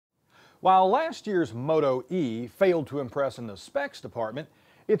While last year's Moto E failed to impress in the specs department,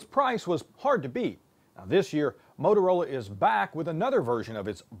 its price was hard to beat. Now this year, Motorola is back with another version of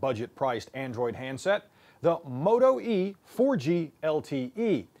its budget-priced Android handset, the Moto E 4G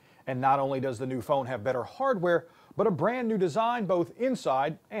LTE. And not only does the new phone have better hardware, but a brand new design both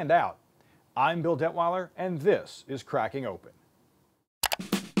inside and out. I'm Bill Detwiler, and this is Cracking Open.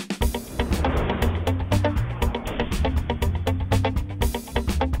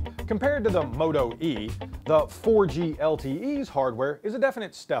 Compared to the Moto E, the 4G LTE's hardware is a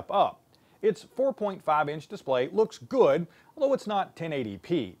definite step up. Its 4.5-inch display looks good, although it's not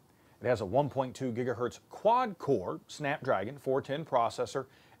 1080p. It has a 1.2 GHz quad-core Snapdragon 410 processor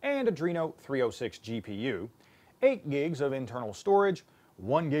and Adreno 306 GPU, 8 gigs of internal storage,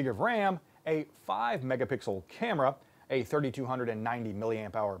 1 gig of RAM, a 5-megapixel camera, a 3290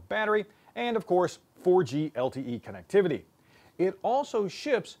 mAh battery, and of course 4G LTE connectivity. It also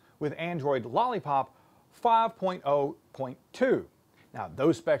ships with Android Lollipop 5.0.2. Now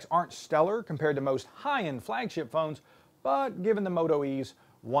those specs aren't stellar compared to most high-end flagship phones, but given the Moto E's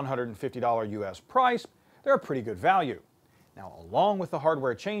 $150 US price, they're a pretty good value. Now along with the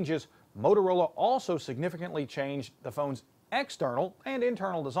hardware changes, Motorola also significantly changed the phone's external and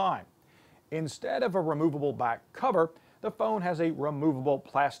internal design. Instead of a removable back cover, the phone has a removable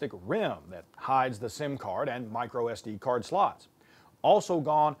plastic rim that hides the SIM card and micro SD card slots. Also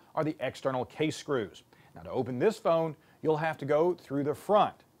gone are the external case screws. Now to open this phone, you'll have to go through the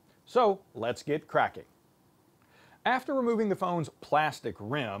front. So let's get cracking. After removing the phone's plastic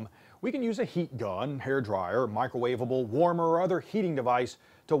rim, we can use a heat gun, hair dryer, microwavable warmer, or other heating device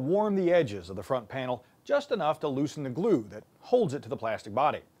to warm the edges of the front panel just enough to loosen the glue that holds it to the plastic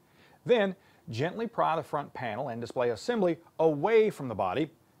body. Then gently pry the front panel and display assembly away from the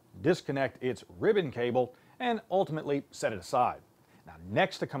body, disconnect its ribbon cable, and ultimately set it aside. Now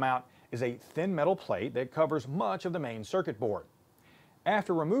next to come out is a thin metal plate that covers much of the main circuit board.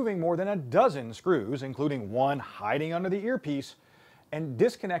 After removing more than a dozen screws, including one hiding under the earpiece, and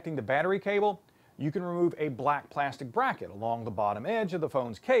disconnecting the battery cable, you can remove a black plastic bracket along the bottom edge of the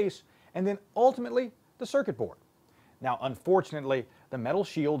phone's case, and then ultimately the circuit board. Now unfortunately, the metal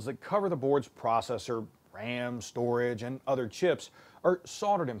shields that cover the board's processor, RAM, storage, and other chips are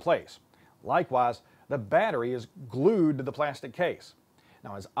soldered in place. Likewise, the battery is glued to the plastic case.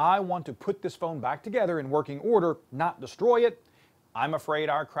 Now as I want to put this phone back together in working order, not destroy it, I'm afraid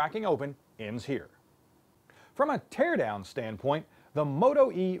our cracking open ends here. From a teardown standpoint, the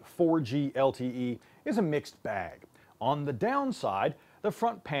Moto E 4G LTE is a mixed bag. On the downside, the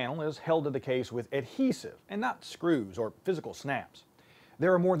front panel is held to the case with adhesive and not screws or physical snaps.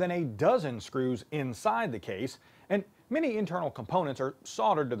 There are more than a dozen screws inside the case, and many internal components are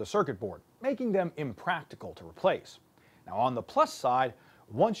soldered to the circuit board, making them impractical to replace. Now on the plus side,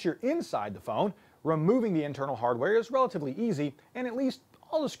 once you're inside the phone, removing the internal hardware is relatively easy, and at least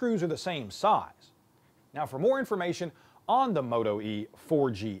all the screws are the same size. Now for more information on the Moto E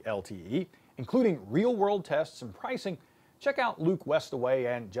 4G LTE, including real-world tests and pricing, check out Luke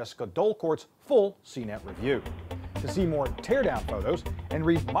Westaway and Jessica Dolcourt's full CNET review. To see more teardown photos and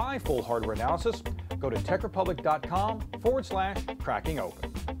read my full hardware analysis, go to techrepublic.com/crackingopen.